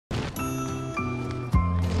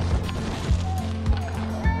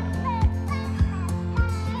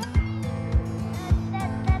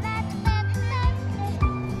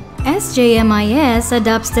SJMIS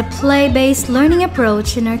adopts the play-based learning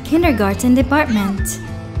approach in our kindergarten department.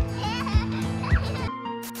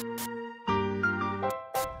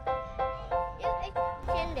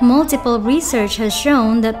 Multiple research has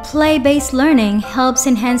shown that play-based learning helps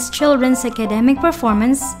enhance children's academic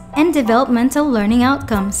performance and developmental learning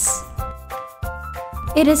outcomes.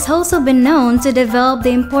 It has also been known to develop the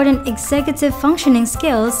important executive functioning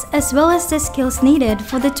skills as well as the skills needed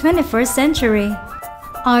for the 21st century.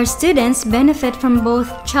 Our students benefit from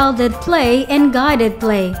both childhood play and guided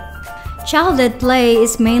play. Childhood play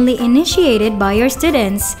is mainly initiated by our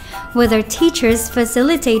students, with our teachers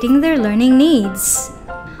facilitating their learning needs.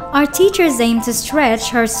 Our teachers aim to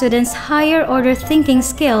stretch our students' higher-order thinking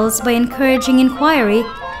skills by encouraging inquiry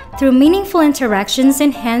through meaningful interactions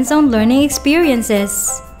and hands-on learning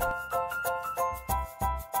experiences.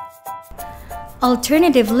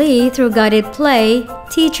 Alternatively, through guided play,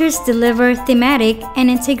 teachers deliver thematic and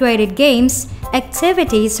integrated games,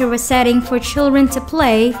 activities or a setting for children to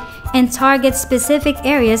play and target specific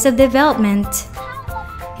areas of development.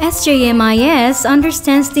 SJMIS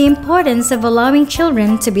understands the importance of allowing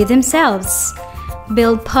children to be themselves,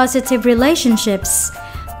 build positive relationships,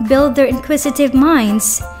 build their inquisitive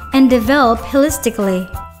minds, and develop holistically.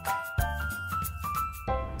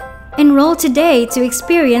 Enroll today to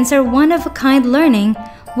experience our one-of-a-kind learning,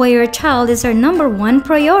 where your child is our #1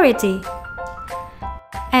 priority.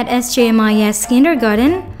 At SJMIS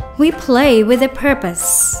Kindergarten, we play with a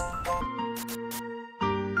purpose.